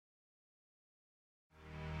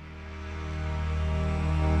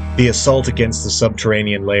The assault against the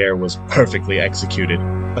subterranean lair was perfectly executed.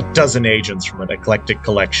 A dozen agents from an eclectic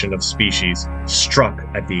collection of species struck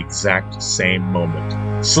at the exact same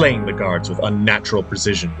moment, slaying the guards with unnatural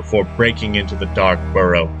precision before breaking into the dark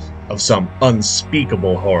burrow of some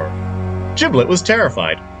unspeakable horror. Giblet was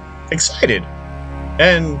terrified, excited,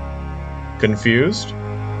 and confused.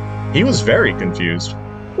 He was very confused.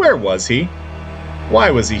 Where was he? Why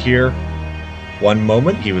was he here? One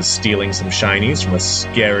moment he was stealing some shinies from a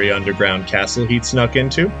scary underground castle he'd snuck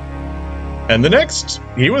into, and the next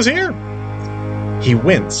he was here. He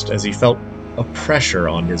winced as he felt a pressure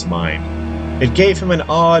on his mind. It gave him an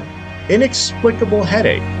odd, inexplicable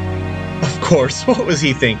headache. Of course, what was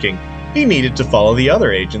he thinking? He needed to follow the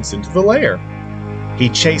other agents into the lair. He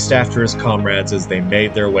chased after his comrades as they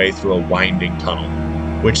made their way through a winding tunnel,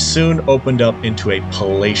 which soon opened up into a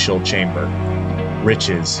palatial chamber.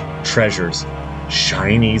 Riches, treasures,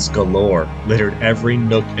 shinies galore littered every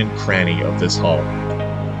nook and cranny of this hall,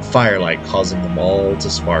 firelight causing them all to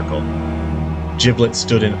sparkle. Giblet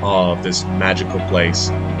stood in awe of this magical place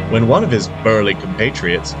when one of his burly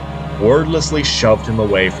compatriots wordlessly shoved him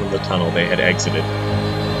away from the tunnel they had exited.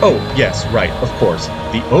 Oh, yes, right, of course,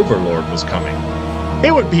 the Overlord was coming.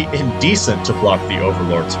 It would be indecent to block the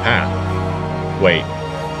Overlord's path. Wait,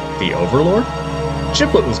 the Overlord?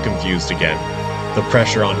 Giblet was confused again, the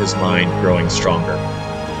pressure on his mind growing stronger.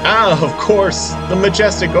 Ah, of course, the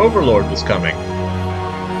majestic Overlord was coming.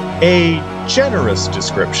 A generous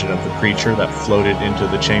description of the creature that floated into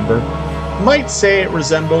the chamber might say it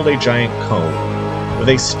resembled a giant cone, with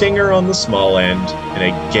a stinger on the small end and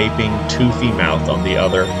a gaping, toothy mouth on the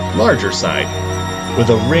other, larger side, with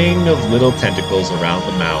a ring of little tentacles around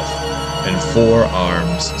the mouth and 4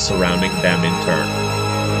 arms surrounding them in turn.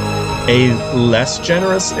 A less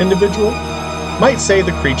generous individual might say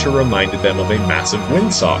the creature reminded them of a massive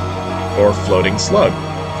windsock or floating slug.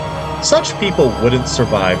 Such people wouldn't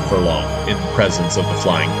survive for long in the presence of the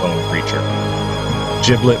flying cone creature.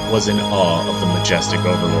 Giblet was in awe of the majestic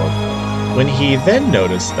Overlord, when he then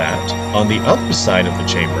noticed that, on the other side of the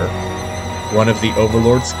chamber, one of the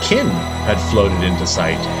Overlord's kin had floated into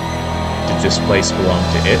sight. Did this place belong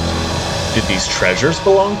to it? Did these treasures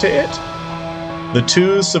belong to it? The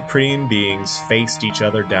two supreme beings faced each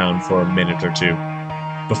other down for a minute or two,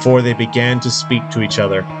 before they began to speak to each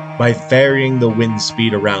other by varying the wind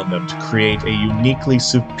speed around them to create a uniquely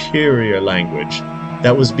superior language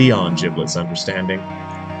that was beyond Giblet's understanding.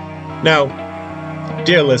 Now,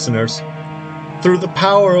 dear listeners, through the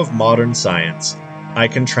power of modern science, I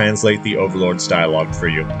can translate the Overlord's dialogue for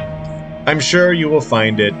you. I'm sure you will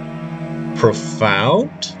find it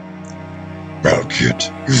profound.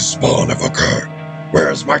 Malkit, you spawn of a cur!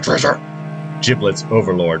 Where's my treasure? Giblet's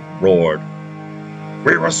Overlord roared.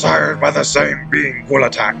 We were sired by the same being,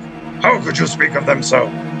 Gulatak. How could you speak of them so?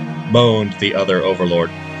 Moaned the other Overlord.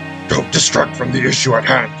 Don't distract from the issue at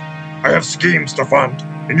hand. I have schemes to fund,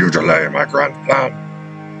 and you delay my grand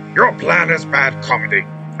plan. Your plan is bad comedy.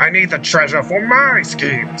 I need the treasure for my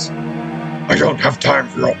schemes. I don't have time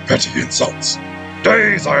for your petty insults.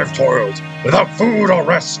 Days I have toiled, without food or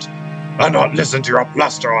rest, and not listened to your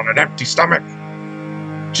bluster on an empty stomach.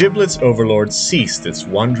 Giblet's Overlord ceased its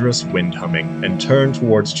wondrous wind humming and turned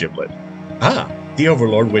towards Giblet. Ah, the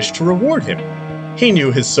Overlord wished to reward him. He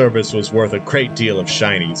knew his service was worth a great deal of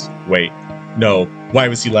shinies. Wait, no, why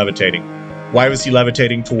was he levitating? Why was he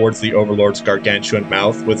levitating towards the Overlord's gargantuan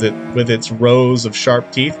mouth with its rows of sharp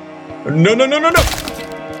teeth? No!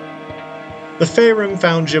 The Faerun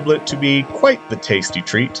found Giblet to be quite the tasty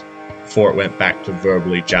treat, before it went back to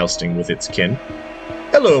verbally jousting with its kin.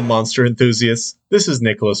 Hello, monster enthusiasts. This is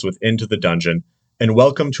Nicholas with Into the Dungeon, and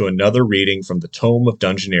welcome to another reading from the Tome of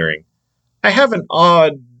Dungeoneering. I have an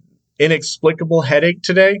odd, inexplicable headache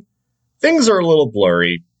today. Things are a little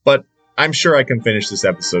blurry, but I'm sure I can finish this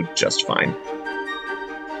episode just fine.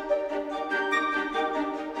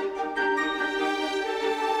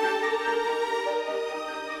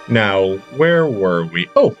 Now, where were we?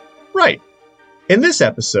 Oh, right. In this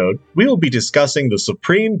episode, we will be discussing the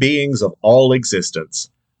supreme beings of all existence,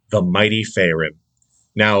 the mighty Faerun.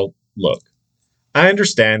 Now, look, I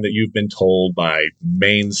understand that you've been told by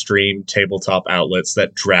mainstream tabletop outlets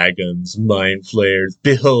that dragons, mind flayers,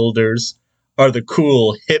 beholders are the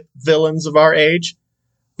cool, hip villains of our age,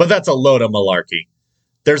 but that's a load of malarkey.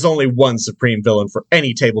 There's only one supreme villain for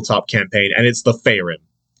any tabletop campaign, and it's the Faerun.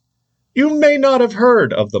 You may not have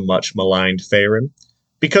heard of the much maligned Faerun,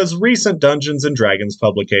 because recent Dungeons & Dragons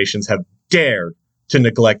publications have dared to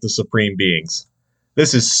neglect the supreme beings.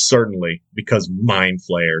 This is certainly because mind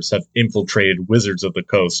flayers have infiltrated Wizards of the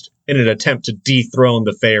Coast in an attempt to dethrone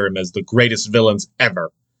the Faerun as the greatest villains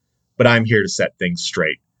ever. But I'm here to set things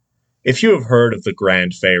straight. If you have heard of the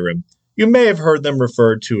Grand Faerun, you may have heard them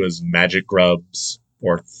referred to as magic grubs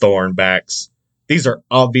or thornbacks. These are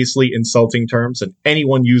obviously insulting terms, and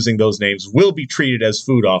anyone using those names will be treated as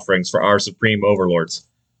food offerings for our supreme overlords.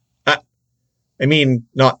 I mean,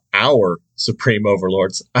 not our supreme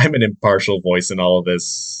overlords. I'm an impartial voice in all of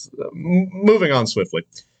this. Moving on swiftly.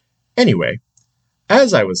 Anyway,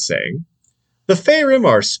 as I was saying, the Faerun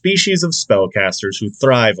are species of spellcasters who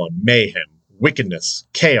thrive on mayhem, wickedness,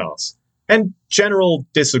 chaos, and general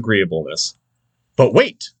disagreeableness. But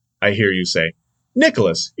wait, I hear you say.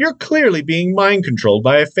 Nicholas, you're clearly being mind-controlled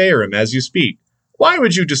by a Faerun as you speak. Why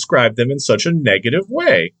would you describe them in such a negative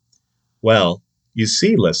way? Well, you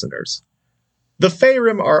see, listeners, the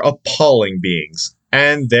Faerun are appalling beings,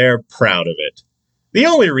 and they're proud of it. The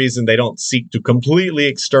only reason they don't seek to completely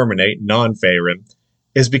exterminate non-Faerun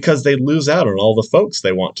is because they'd lose out on all the folks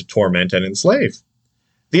they want to torment and enslave.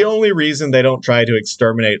 The only reason they don't try to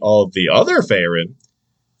exterminate all of the other Faerun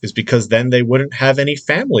is because then they wouldn't have any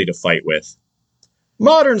family to fight with.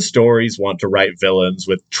 Modern stories want to write villains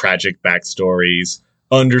with tragic backstories,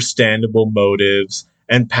 understandable motives,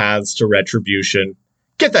 and paths to retribution.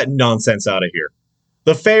 Get that nonsense out of here.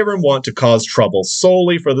 The Faerun want to cause trouble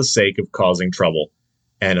solely for the sake of causing trouble.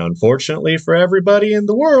 And unfortunately for everybody in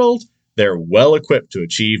the world, they're well equipped to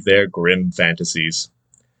achieve their grim fantasies.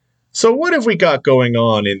 So what have we got going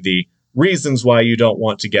on in the reasons why you don't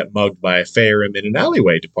want to get mugged by a Faerun in an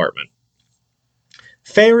alleyway department?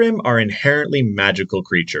 Faerun are inherently magical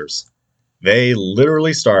creatures. They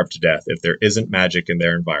literally starve to death if there isn't magic in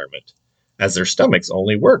their environment, as their stomachs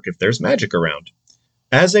only work if there's magic around.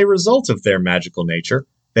 As a result of their magical nature,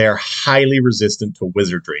 they are highly resistant to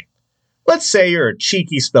wizardry. Let's say you're a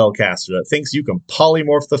cheeky spellcaster that thinks you can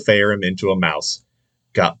polymorph the Faerun into a mouse.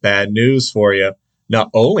 Got bad news for you. Not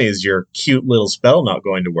only is your cute little spell not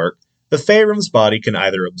going to work, the Faerun's body can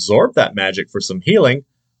either absorb that magic for some healing,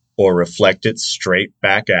 or reflect it straight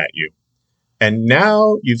back at you. And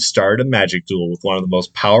now you've started a magic duel with one of the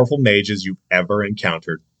most powerful mages you've ever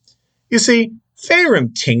encountered. You see,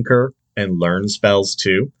 Faerun tinker and learn spells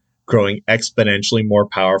too, growing exponentially more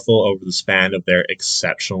powerful over the span of their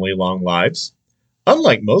exceptionally long lives.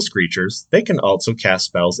 Unlike most creatures, they can also cast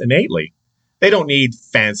spells innately. They don't need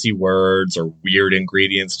fancy words or weird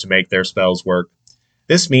ingredients to make their spells work.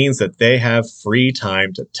 This means that they have free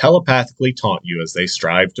time to telepathically taunt you as they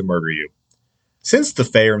strive to murder you. Since the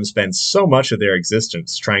Faerun spend so much of their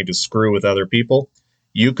existence trying to screw with other people,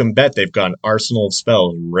 you can bet they've got an arsenal of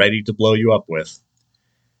spells ready to blow you up with.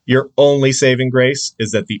 Your only saving grace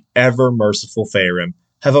is that the ever-merciful Faerun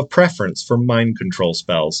have a preference for mind control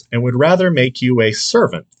spells and would rather make you a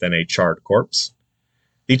servant than a charred corpse.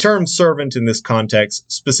 The term servant in this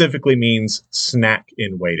context specifically means snack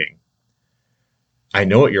in waiting. I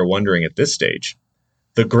know what you're wondering at this stage.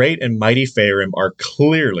 The great and mighty Faerun are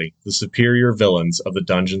clearly the superior villains of the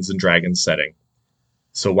Dungeons & Dragons setting.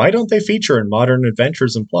 So why don't they feature in modern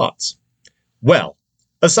adventures and plots? Well,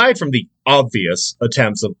 aside from the obvious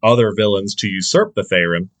attempts of other villains to usurp the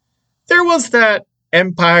Faerun, there was that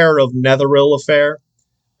Empire of Netheril affair.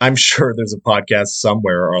 I'm sure there's a podcast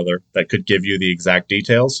somewhere or other that could give you the exact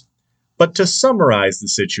details. But to summarize the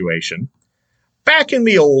situation, back in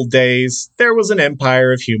the old days, there was an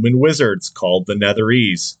empire of human wizards called the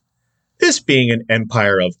Netherese. This being an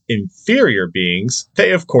empire of inferior beings,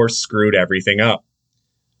 they of course screwed everything up.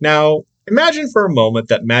 Now, imagine for a moment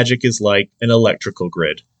that magic is like an electrical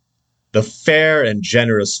grid. The fair and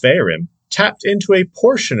generous Faerun tapped into a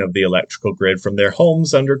portion of the electrical grid from their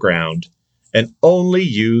homes underground, and only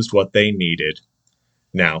used what they needed.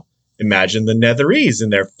 Now, imagine the Netherese in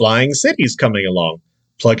their flying cities coming along,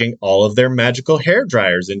 plugging all of their magical hair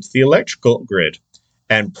dryers into the electrical grid,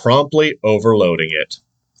 and promptly overloading it.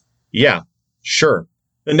 Yeah, sure,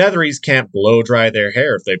 the Netherese can't blow dry their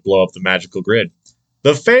hair if they blow up the magical grid.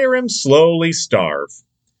 The Faerun slowly starve,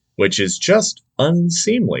 which is just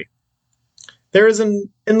unseemly. There is an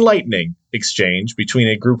enlightening exchange between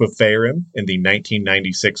a group of Faerun in the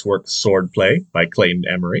 1996 work Swordplay by Clayton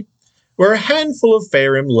Emery, where a handful of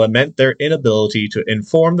Faerun lament their inability to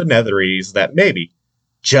inform the Netherese that maybe,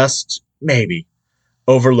 just maybe,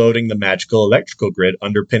 overloading the magical electrical grid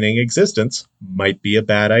underpinning existence might be a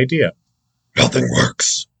bad idea. Nothing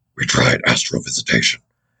works. We tried astrovisitation.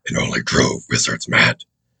 It only drove wizards mad.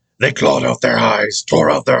 They clawed out their eyes, tore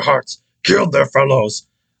out their hearts, killed their fellows,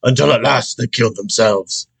 until at last they killed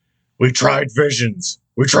themselves. We tried visions.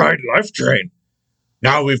 We tried life drain.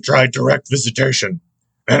 Now we've tried direct visitation,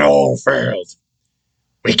 and all failed.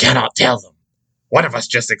 We cannot tell them. One of us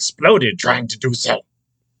just exploded trying to do so.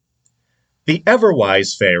 The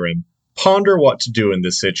ever-wise Faerun ponder what to do in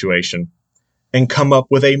this situation. and come up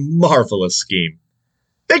with a marvelous scheme.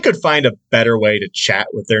 They could find a better way to chat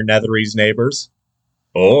with their Netherese neighbors.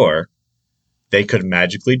 Or they could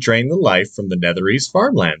magically drain the life from the Netherese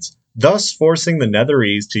farmlands, thus forcing the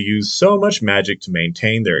Netherese to use so much magic to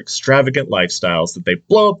maintain their extravagant lifestyles that they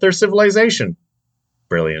blow up their civilization.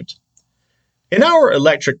 Brilliant. In our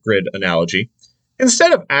electric grid analogy,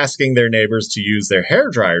 instead of asking their neighbors to use their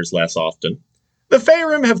hairdryers less often, the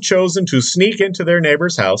Faerûn have chosen to sneak into their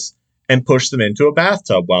neighbor's house and push them into a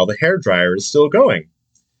bathtub while the hairdryer is still going.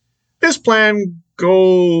 This plan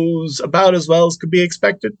goes about as well as could be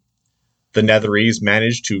expected. The Netherese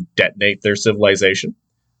manage to detonate their civilization.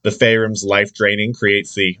 The Faerûn's life draining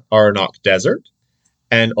creates the Arnok Desert.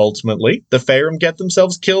 And ultimately, the Faerûn get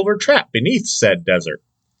themselves killed or trapped beneath said desert.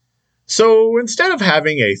 So instead of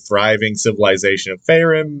having a thriving civilization of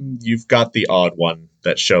Faerûn, you've got the odd one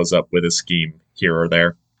that shows up with a scheme here or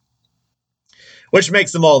there. Which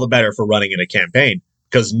makes them all the better for running in a campaign,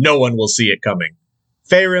 because no one will see it coming.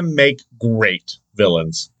 Faerûn make great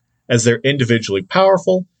villains, as they're individually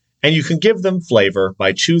powerful, and you can give them flavor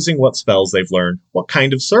by choosing what spells they've learned, what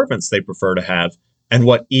kind of servants they prefer to have, and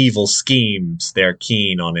what evil schemes they're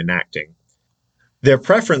keen on enacting. Their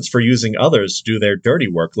preference for using others to do their dirty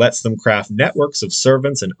work lets them craft networks of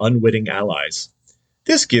servants and unwitting allies.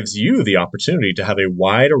 This gives you the opportunity to have a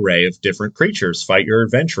wide array of different creatures fight your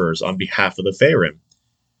adventurers on behalf of the Faerûn.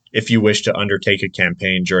 If you wish to undertake a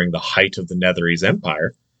campaign during the height of the Netherese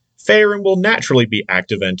Empire, Faerûn will naturally be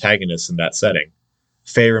active antagonists in that setting.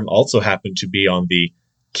 Faerûn also happen to be on the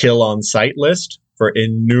kill on sight list for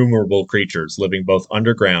innumerable creatures living both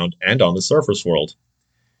underground and on the surface world.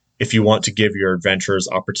 If you want to give your adventurers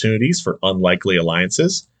opportunities for unlikely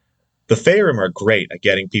alliances, the Faerûn are great at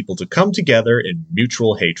getting people to come together in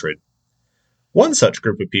mutual hatred. One such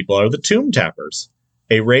group of people are the Tomb Tappers,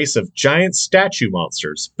 a race of giant statue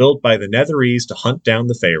monsters built by the Netherese to hunt down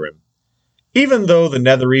the Faerûn. Even though the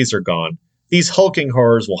Netherese are gone, these hulking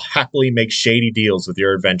horrors will happily make shady deals with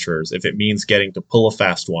your adventurers if it means getting to pull a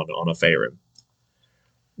fast one on a Faerûn.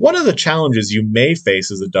 One of the challenges you may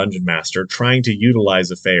face as a dungeon master trying to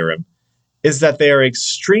utilize a Faerûn is that they are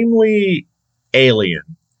extremely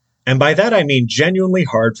alien, and by that I mean genuinely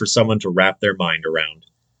hard for someone to wrap their mind around.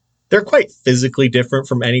 They're quite physically different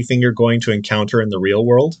from anything you're going to encounter in the real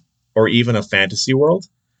world, or even a fantasy world.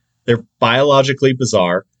 They're biologically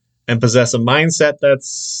bizarre, and possess a mindset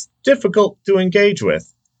that's difficult to engage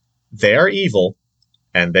with. They are evil,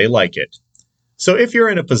 and they like it. So if you're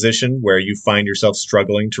in a position where you find yourself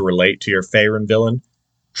struggling to relate to your Faerûn villain,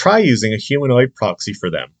 try using a humanoid proxy for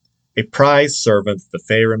them, a prized servant the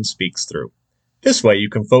Faerûn speaks through. This way you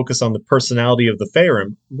can focus on the personality of the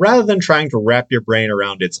Faerûn rather than trying to wrap your brain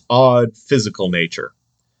around its odd physical nature.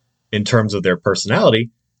 In terms of their personality,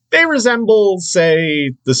 they resemble,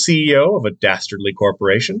 say, the CEO of a dastardly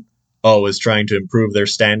corporation, always trying to improve their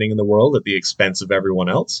standing in the world at the expense of everyone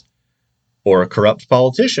else, or a corrupt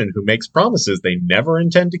politician who makes promises they never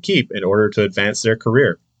intend to keep in order to advance their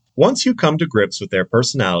career. Once you come to grips with their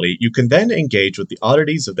personality, you can then engage with the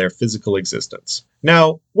oddities of their physical existence.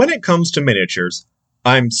 Now, when it comes to miniatures,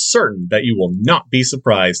 I'm certain that you will not be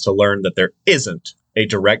surprised to learn that there isn't a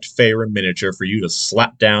direct Faerûn miniature for you to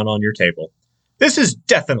slap down on your table. This is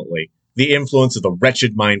definitely the influence of the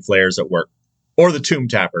wretched mind flayers at work, or the Tomb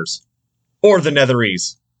Tappers, or the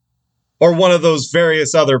Netherese, or one of those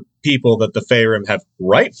various other people that the Faerûn have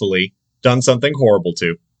rightfully done something horrible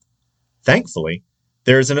to. Thankfully,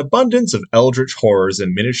 there is an abundance of eldritch horrors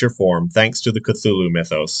in miniature form thanks to the Cthulhu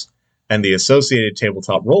mythos, and the associated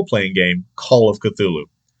tabletop role-playing game Call of Cthulhu.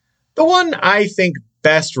 The one I think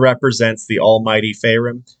best represents the almighty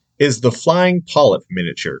Faerûn is the Flying Polyp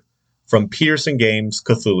miniature from Peterson Games'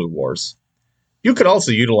 Cthulhu Wars. You could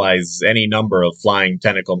also utilize any number of flying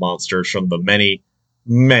tentacle monsters from the many,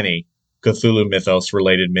 many Cthulhu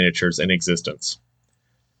mythos-related miniatures in existence.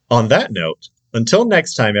 On that note, until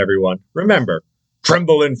next time everyone, remember,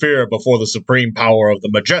 tremble in fear before the supreme power of the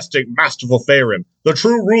majestic, masterful Faerûn, the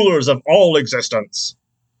true rulers of all existence.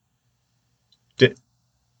 Did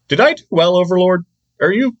I do well, Overlord?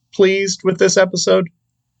 Are you pleased with this episode?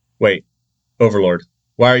 Wait, Overlord,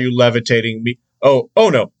 why are you levitating me? Oh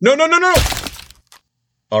no. No!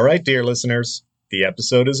 All right, dear listeners, the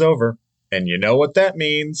episode is over, and you know what that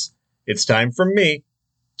means. It's time for me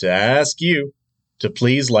to ask you to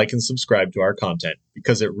please like and subscribe to our content,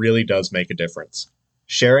 because it really does make a difference.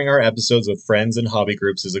 Sharing our episodes with friends and hobby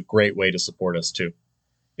groups is a great way to support us too.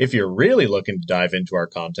 If you're really looking to dive into our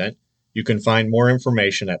content, you can find more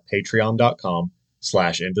information at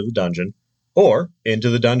patreon.com/intothedungeon or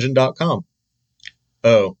intothedungeon.com.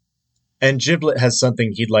 Oh, and Giblet has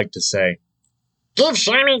something he'd like to say. Give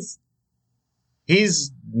Shammy's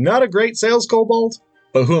He's not a great sales kobold,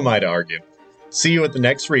 but who am I to argue? See you at the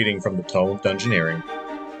next reading from the Tome of Dungeoneering.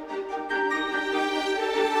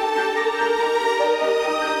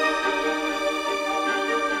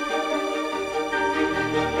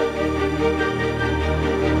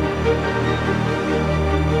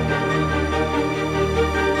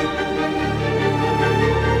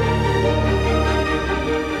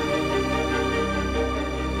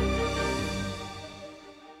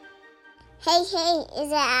 Hey,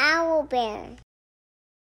 it's an owl bear.